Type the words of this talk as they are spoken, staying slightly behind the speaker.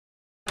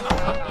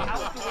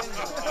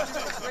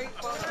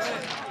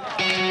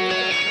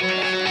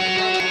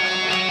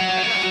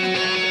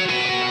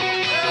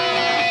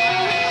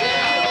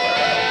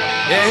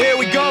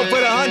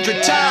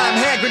100 times.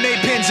 Hand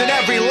grenade pins in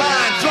every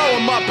line. Throw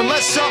them up and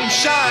let something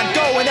shine.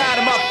 Going out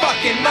of my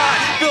fucking mind.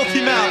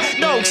 Filthy mouth,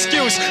 no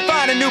excuse.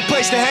 Find a new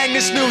place to hang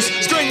this noose.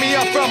 String me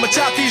up from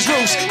atop these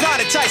roofs.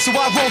 Knot it tight so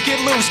I won't get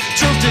loose.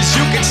 Truth is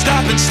you can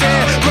stop and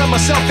stare. Run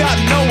myself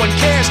out and no one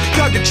cares.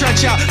 Dug the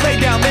trench out,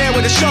 lay down there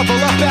with a shovel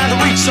up out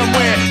of reach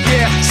somewhere.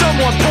 Yeah,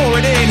 someone pour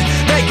it in.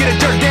 Make it a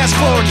dirt dance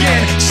floor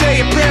again.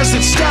 Say your prayers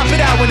and stop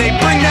it out when they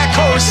bring that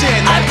chorus in.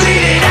 I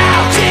bleed it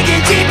out,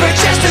 digging deeper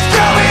just to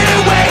throw it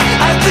away.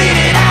 I bleed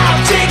it out,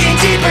 digging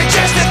deeper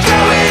just to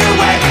throw it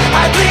away.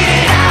 I bleed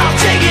it out,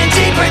 digging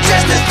deeper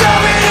just to throw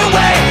it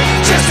away.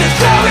 Just to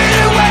throw it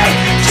away,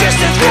 just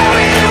to throw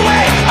it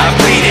away. I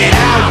bleed it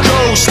out.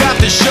 Go, stop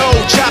the show.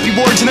 Choppy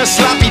words and a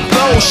sloppy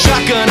flow.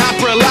 Shotgun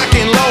opera, lock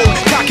and load.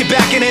 Cock it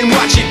back and then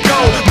watch it go.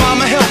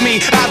 Mama help me,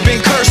 I've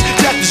been cursed.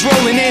 Death is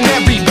rolling in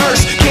every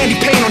verse.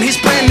 Candy paint on his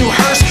brand new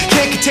hearse.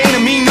 Can't contain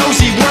him, he knows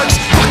he works.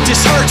 Fuck,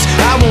 this hurts,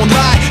 I won't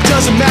lie.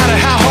 Doesn't matter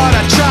how hard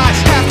I try.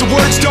 Half the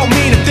words don't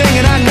mean a thing,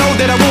 and I know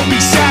that I won't be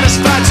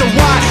satisfied. So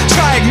why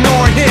try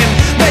ignoring him?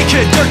 Make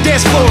it a dirt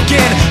dance floor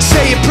again.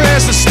 Say your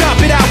prayers and stop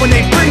it out when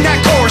they bring that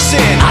chorus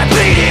in. I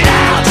bleed it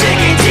out,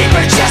 digging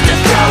deeper just to